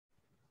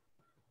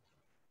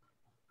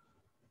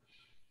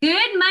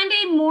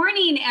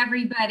morning,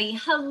 everybody.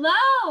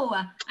 Hello.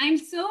 I'm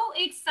so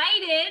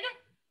excited.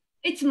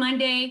 It's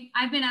Monday.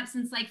 I've been up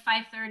since like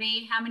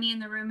 5:30. How many in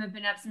the room have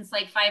been up since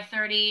like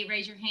 5:30?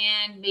 Raise your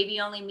hand. Maybe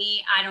only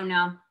me. I don't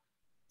know.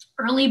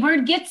 Early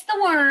bird gets the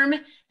worm.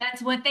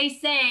 That's what they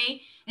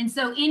say. And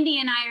so Indy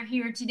and I are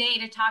here today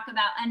to talk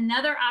about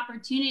another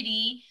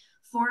opportunity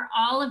for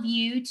all of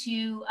you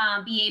to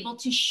be able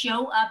to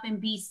show up and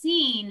be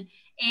seen.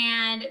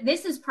 And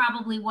this is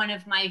probably one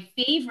of my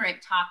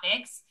favorite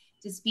topics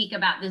to speak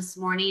about this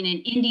morning.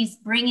 And Indy's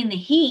bringing the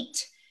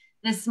heat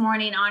this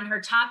morning on her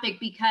topic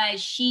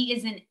because she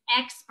is an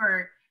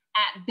expert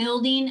at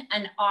building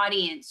an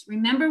audience.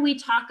 Remember, we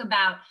talk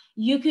about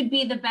you could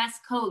be the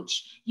best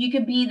coach, you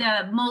could be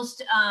the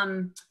most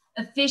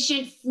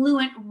efficient,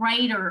 fluent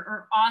writer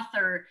or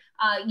author,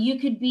 you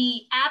could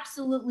be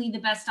absolutely the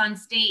best on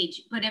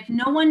stage, but if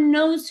no one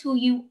knows who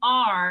you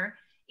are,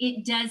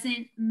 it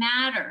doesn't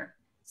matter.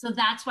 So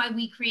that's why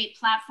we create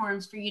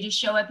platforms for you to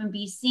show up and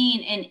be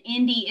seen. And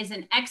Indy is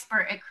an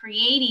expert at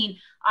creating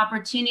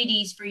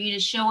opportunities for you to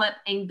show up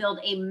and build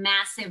a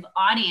massive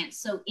audience.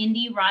 So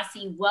Indy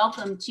Rossi,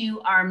 welcome to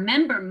our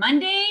Member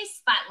Monday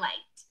Spotlight.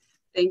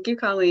 Thank you,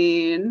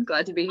 Colleen.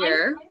 Glad to be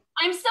here.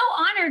 I'm so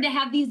honored to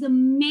have these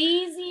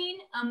amazing,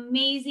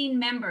 amazing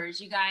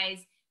members. You guys,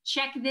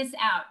 check this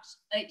out.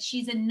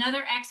 She's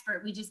another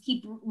expert. We just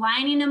keep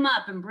lining them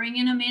up and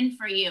bringing them in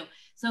for you.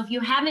 So if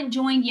you haven't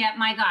joined yet,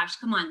 my gosh,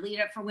 come on,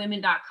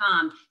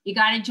 leadupforwomen.com. You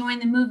got to join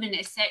the movement,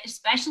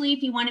 especially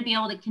if you want to be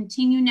able to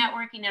continue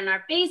networking in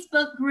our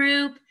Facebook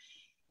group.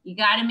 You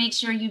got to make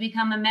sure you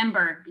become a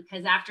member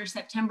because after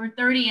September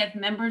 30th,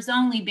 members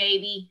only,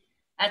 baby.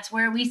 That's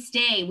where we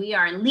stay. We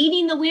are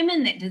leading the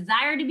women that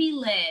desire to be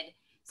led.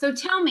 So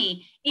tell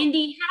me,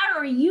 Indy, how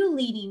are you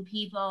leading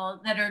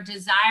people that are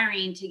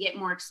desiring to get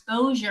more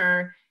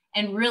exposure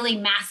and really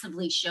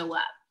massively show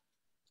up?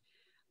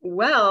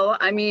 Well,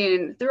 I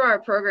mean, through our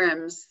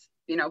programs,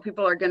 you know,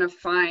 people are going to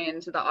find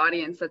the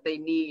audience that they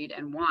need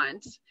and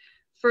want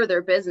for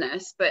their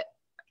business. But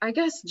I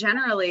guess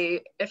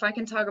generally, if I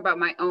can talk about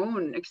my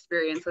own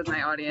experience with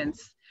my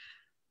audience,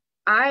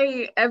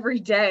 I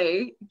every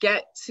day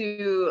get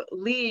to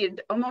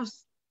lead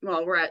almost,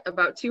 well, we're at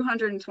about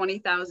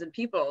 220,000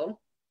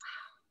 people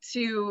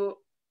to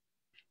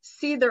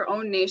see their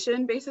own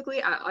nation,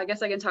 basically. I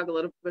guess I can talk a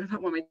little bit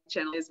about what my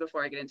channel is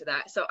before I get into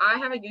that. So I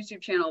have a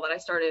YouTube channel that I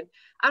started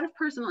out of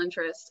personal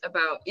interest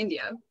about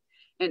India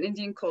and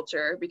Indian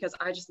culture because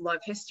I just love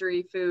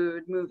history,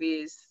 food,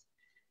 movies,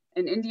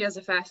 and India is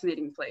a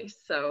fascinating place.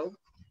 So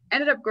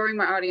ended up growing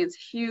my audience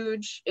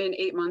huge in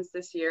 8 months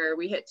this year.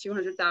 We hit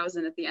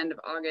 200,000 at the end of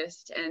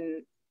August,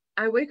 and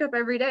I wake up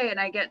every day and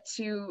I get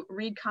to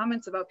read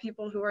comments about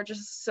people who are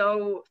just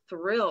so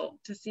thrilled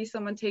to see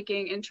someone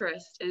taking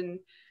interest in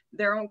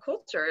their own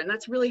culture. And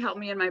that's really helped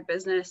me in my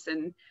business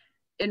and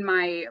in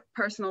my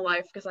personal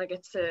life because I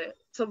get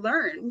to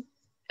learn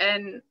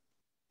and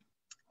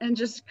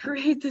just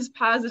create this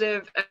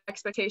positive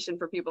expectation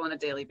for people on a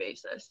daily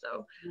basis.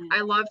 So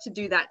I love to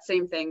do that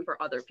same thing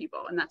for other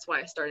people. And that's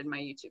why I started my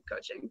YouTube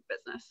coaching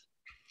business.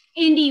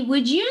 Indy,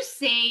 would you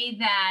say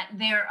that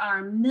there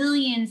are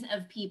millions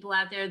of people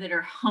out there that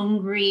are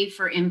hungry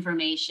for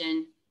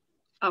information?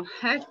 Oh,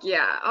 heck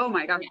yeah. Oh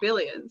my gosh,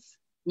 billions.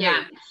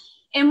 Yeah.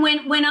 And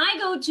when I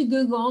go to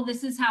Google,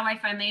 this is how I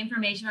find my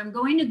information. I'm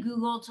going to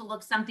Google to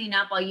look something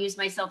up. I'll use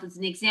myself as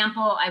an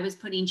example. I was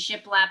putting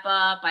shiplap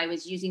up. I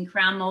was using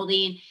crown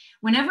molding.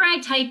 Whenever I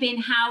type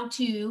in how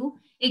to,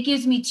 it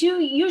gives me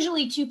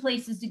usually two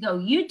places to go,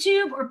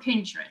 YouTube or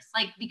Pinterest.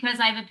 Like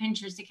because I have a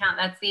Pinterest account,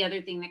 that's the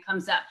other thing that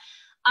comes up.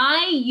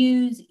 I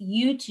use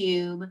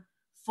YouTube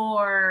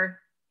for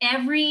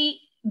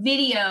every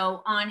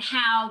video on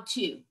how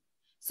to.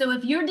 So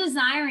if you're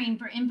desiring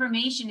for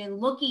information and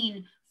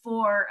looking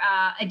for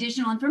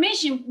additional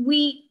information,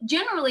 we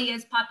generally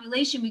as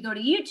population, we go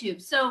to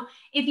YouTube. So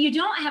if you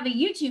don't have a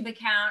YouTube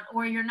account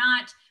or you're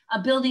not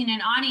building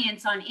an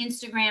audience on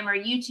Instagram or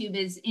YouTube,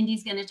 as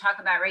Indy's going to talk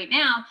about right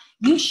now,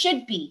 you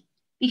should be,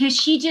 because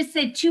she just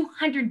said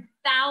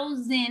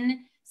 200,000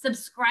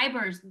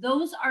 subscribers.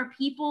 Those are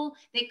people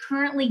that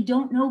currently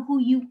don't know who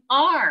you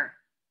are.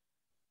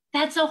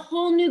 That's a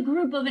whole new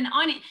group of an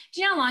audience.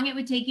 Do you know how long it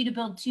would take you to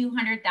build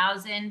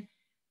 200,000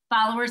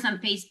 followers on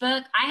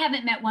Facebook? I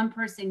haven't met one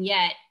person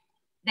yet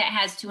that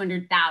has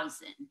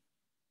 200,000.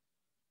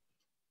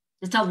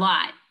 It's a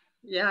lot.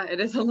 Yeah,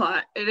 it is a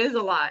lot. It is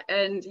a lot.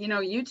 And, you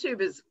know,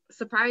 YouTube is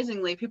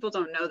surprisingly, people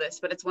don't know this,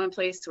 but it's one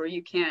place where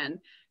you can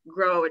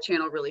grow a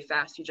channel really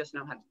fast. You just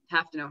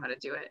have to know how to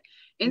do it.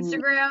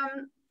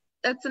 Instagram,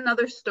 that's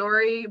another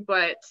story.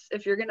 But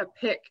if you're going to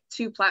pick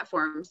two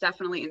platforms,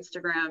 definitely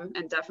Instagram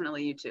and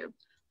definitely YouTube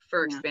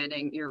for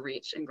expanding your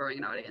reach and growing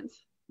an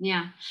audience.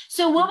 Yeah.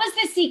 So what was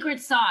the secret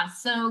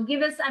sauce? So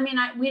give us, I mean,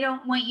 we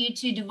don't want you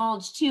to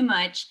divulge too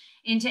much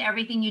into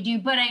everything you do,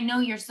 but I know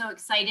you're so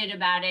excited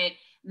about it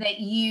that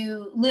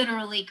you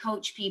literally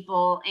coach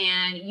people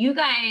and you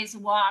guys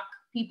walk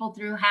people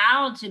through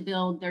how to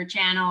build their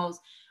channels,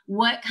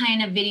 what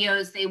kind of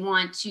videos they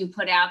want to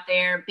put out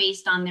there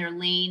based on their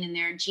lane and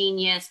their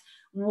genius.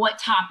 what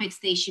topics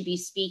they should be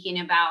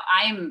speaking about.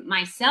 I am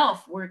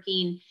myself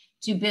working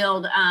to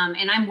build,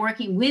 and I'm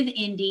working with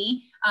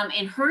Indy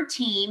and her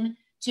team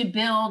to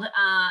build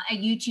a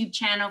YouTube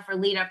channel for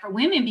Lead Up for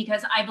Women,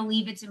 because I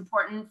believe it's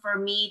important for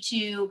me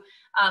to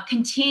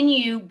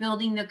continue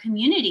building the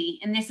community.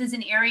 And this is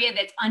an area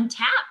that's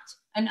untapped,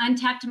 an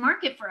untapped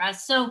market for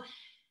us. So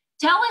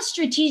tell us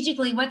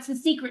strategically, what's the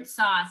secret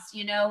sauce,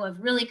 you know,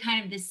 of really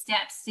kind of the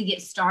steps to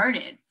get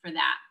started for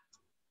that?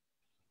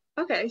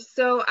 Okay,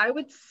 so I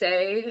would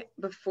say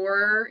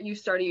before you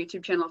start a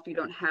YouTube channel, if you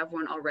don't have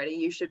one already,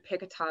 you should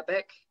pick a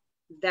topic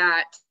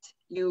that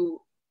you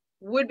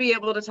would be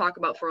able to talk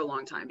about for a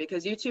long time,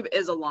 because YouTube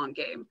is a long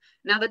game.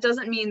 Now, that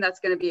doesn't mean that's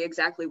going to be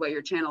exactly what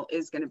your channel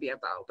is going to be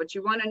about, but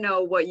you want to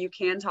know what you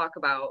can talk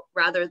about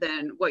rather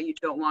than what you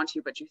don't want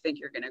to, but you think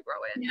you're going to grow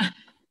in. Yeah.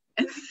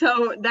 And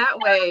so that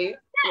way,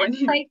 when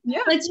you, like,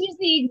 let's use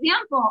the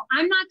example.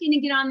 I'm not going to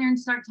get on there and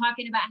start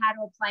talking about how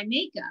to apply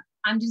makeup.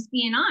 I'm just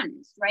being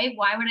honest, right?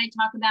 Why would I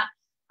talk about,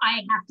 I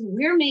have to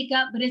wear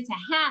makeup, but it's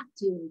a have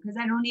to, because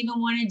I don't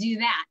even want to do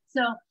that.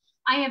 So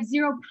I have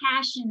zero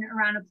passion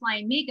around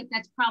applying makeup.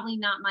 That's probably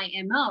not my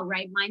MO,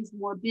 right? Mine's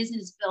more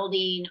business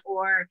building,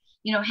 or,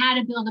 you know, how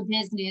to build a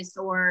business,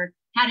 or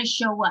how to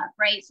show up,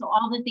 right? So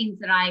all the things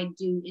that I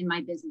do in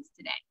my business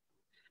today.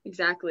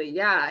 Exactly.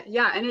 Yeah.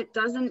 Yeah. And it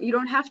doesn't, you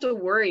don't have to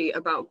worry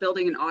about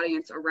building an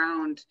audience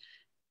around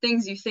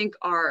things you think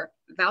are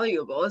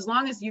valuable. As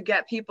long as you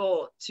get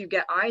people to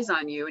get eyes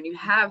on you and you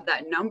have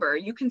that number,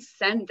 you can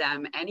send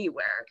them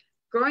anywhere.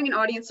 Growing an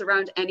audience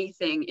around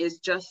anything is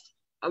just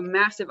a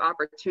massive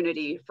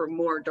opportunity for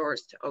more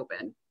doors to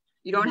open.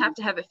 You don't have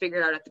to have it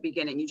figured out at the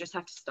beginning. You just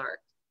have to start.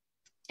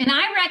 And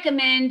I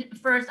recommend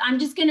first, I'm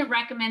just going to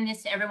recommend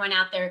this to everyone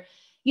out there.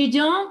 You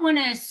don't want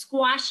to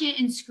squash it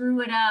and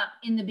screw it up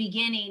in the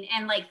beginning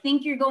and like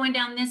think you're going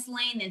down this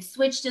lane, then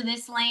switch to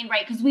this lane,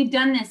 right? Because we've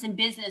done this in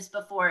business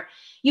before.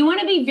 You want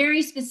to be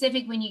very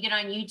specific when you get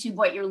on YouTube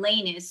what your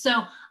lane is. So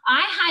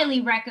I highly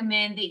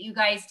recommend that you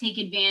guys take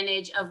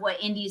advantage of what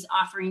Indy's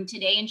offering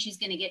today, and she's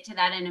going to get to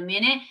that in a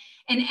minute,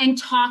 and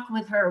talk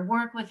with her,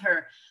 work with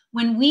her.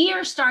 When we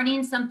are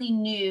starting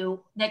something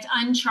new that's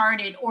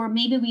uncharted, or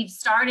maybe we've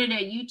started a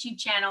YouTube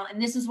channel,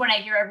 and this is what I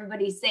hear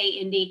everybody say,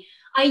 Indy,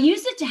 I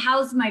use it to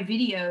house my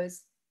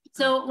videos.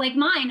 So like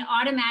mine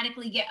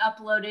automatically get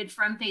uploaded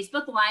from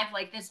Facebook Live,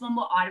 like this one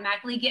will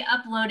automatically get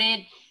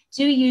uploaded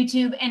to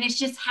YouTube, and it's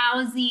just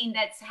housing.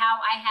 That's how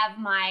I have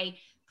my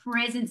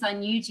presence on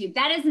YouTube.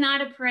 That is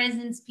not a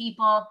presence,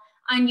 people,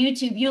 on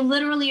YouTube. You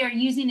literally are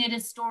using it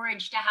as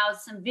storage to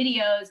house some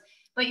videos,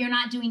 but you're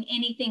not doing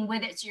anything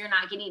with it, so you're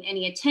not getting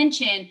any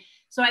attention.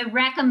 So I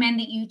recommend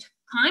that you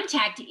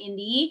contact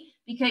Indy,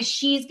 because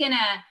she's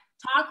gonna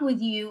talk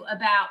with you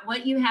about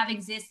what you have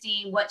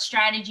existing, what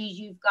strategies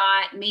you've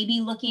got, maybe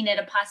looking at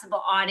a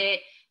possible audit.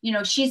 You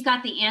know, she's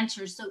got the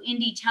answers. So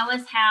Indy, tell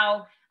us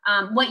how,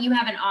 what you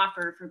have an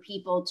offer for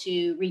people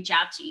to reach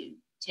out to you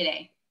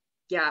today.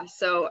 Yeah,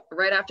 so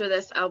right after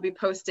this, I'll be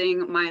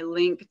posting my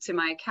link to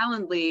my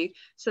Calendly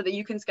so that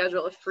you can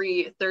schedule a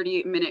free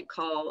 30-minute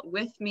call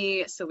with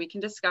me, so we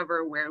can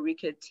discover where we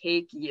could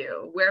take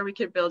you, where we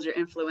could build your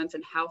influence,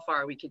 and how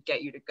far we could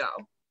get you to go.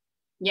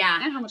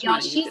 Yeah, and how much y'all,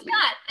 money she's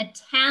got a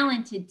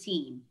talented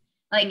team,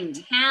 like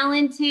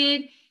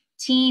talented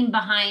team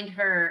behind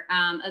her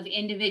of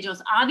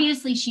individuals.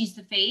 Obviously, she's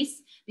the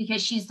face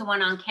because she's the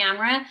one on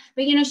camera,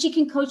 but you know, she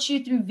can coach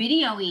you through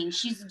videoing.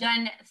 She's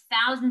done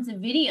thousands of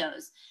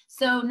videos.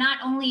 So not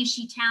only is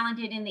she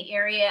talented in the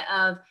area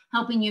of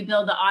helping you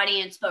build the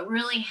audience, but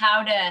really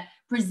how to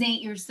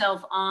present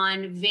yourself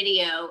on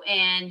video,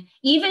 and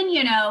even,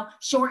 you know,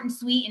 short and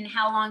sweet, and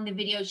how long the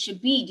video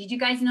should be. Did you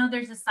guys know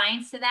there's a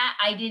science to that?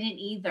 I didn't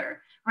either,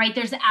 right?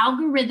 There's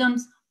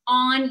algorithms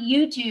on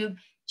YouTube,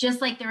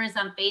 just like there is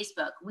on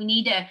Facebook. We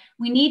need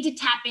to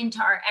tap into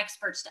our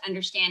experts to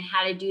understand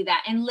how to do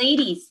that. And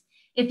ladies,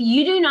 if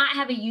you do not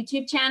have a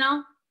YouTube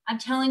channel, I'm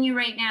telling you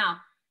right now,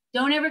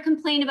 don't ever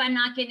complain about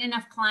not getting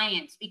enough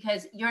clients,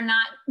 because you're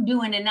not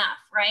doing enough,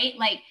 right?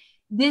 Like,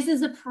 this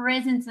is a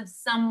presence of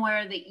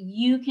somewhere that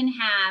you can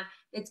have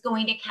that's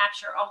going to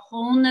capture a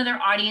whole nother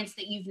audience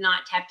that you've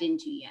not tapped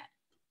into yet.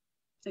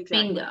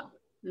 Exactly. Bingo.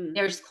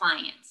 There's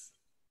clients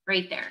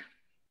right there.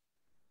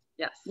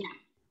 Yes. Yeah.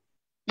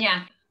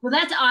 Yeah. Well,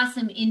 that's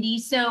awesome, Indy.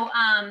 So,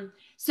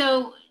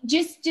 so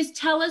just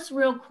tell us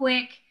real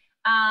quick,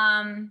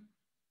 tell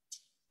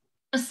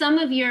us some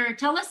of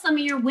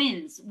your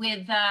wins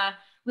with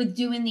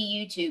doing the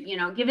YouTube. You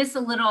know, give us a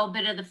little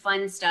bit of the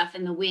fun stuff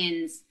and the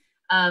wins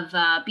of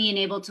being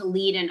able to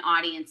lead an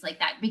audience like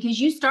that, because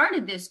you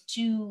started this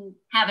to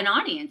have an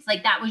audience.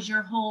 Like, that was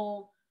your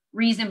whole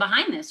reason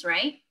behind this,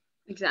 right?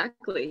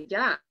 Exactly.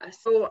 Yeah.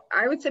 So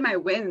I would say my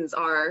wins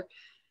are,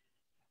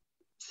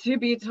 to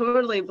be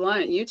totally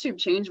blunt, YouTube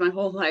changed my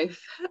whole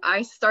life.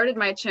 I started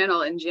my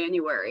channel in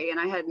January and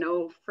I had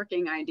no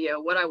freaking idea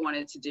what I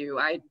wanted to do.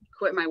 I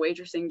quit my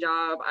waitressing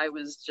job. I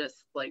was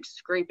just like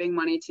scraping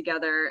money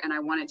together, and I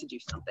wanted to do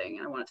something,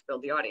 and I wanted to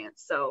build the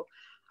audience. So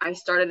I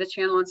started a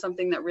channel on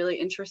something that really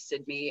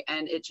interested me,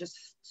 and it just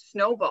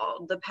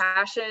snowballed. The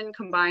passion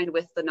combined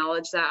with the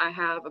knowledge that I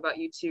have about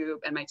YouTube,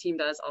 and my team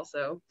does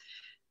also,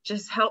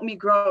 just helped me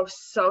grow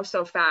so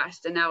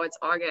fast. And now it's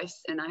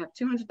August and I have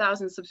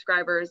 200,000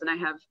 subscribers, and I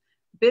have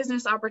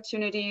business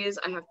opportunities.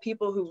 I have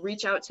people who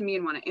reach out to me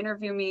and want to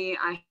interview me.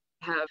 I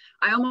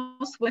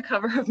almost won the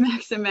cover of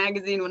Maxim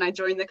magazine when I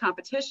joined the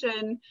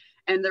competition,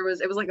 and it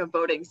was like a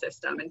voting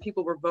system and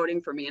people were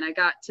voting for me, and I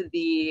got to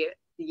the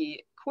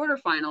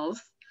quarterfinals.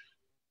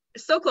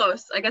 So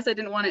close. I guess I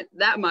didn't want it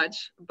that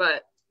much,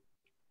 but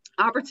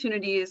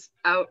opportunities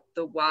out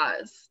the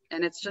waz.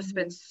 And it's just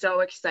been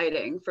so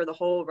exciting for the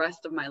whole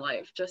rest of my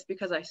life, just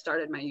because I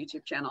started my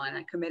YouTube channel and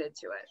I committed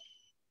to it.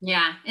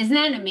 Yeah. Isn't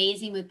that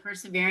amazing with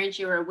perseverance?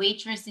 You were a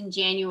waitress in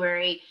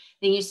January,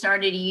 then you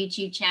started a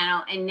YouTube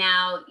channel, and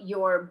now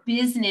your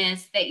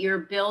business that you're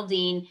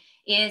building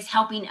is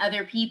helping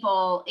other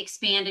people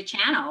expand a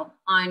channel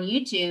on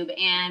YouTube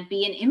and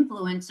be an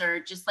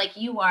influencer just like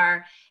you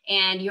are.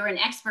 And you're an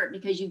expert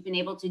because you've been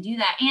able to do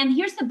that. And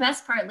here's the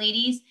best part,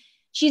 ladies.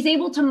 She's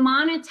able to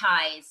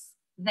monetize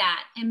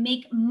that and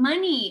make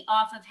money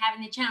off of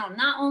having the channel.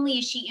 Not only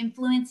is she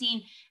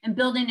influencing and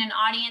building an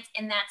audience,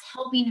 and that's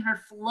helping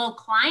her flow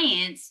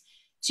clients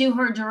to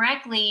her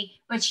directly,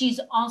 but she's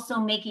also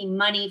making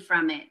money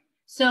from it.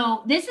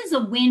 So this is a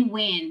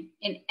win-win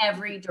in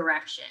every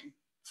direction,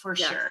 for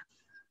sure.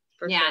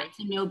 Yeah, it's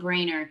a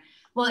no-brainer.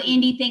 Well,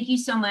 Indy, thank you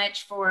so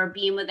much for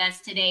being with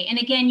us today. And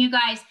again, you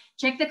guys,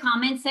 check the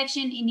comment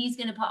section. Indy's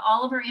going to put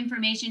all of her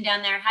information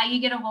down there, how you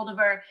get a hold of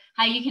her,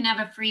 how you can have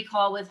a free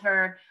call with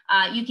her.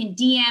 You can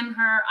DM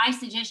her. I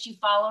suggest you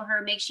follow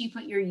her. Make sure you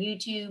put your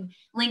YouTube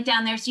link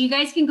down there so you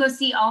guys can go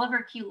see all of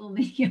her cute little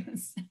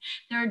videos.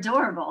 They're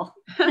adorable.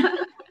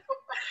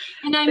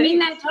 And I mean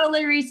that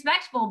totally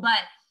respectful, but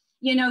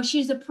you know,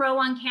 she's a pro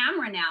on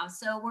camera now.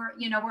 So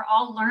we're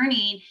all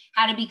learning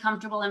how to be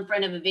comfortable in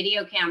front of a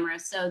video camera.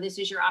 So this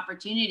is your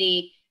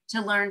opportunity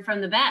to learn from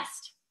the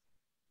best.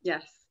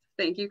 Yes.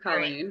 Thank you,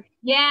 Colleen. Right.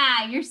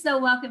 Yeah, you're so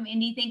welcome,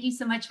 Indy. Thank you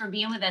so much for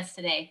being with us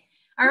today.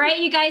 All right,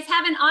 you guys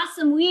have an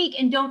awesome week,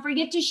 and don't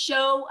forget to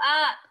show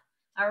up.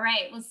 All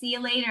right, we'll see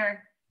you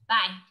later.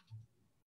 Bye.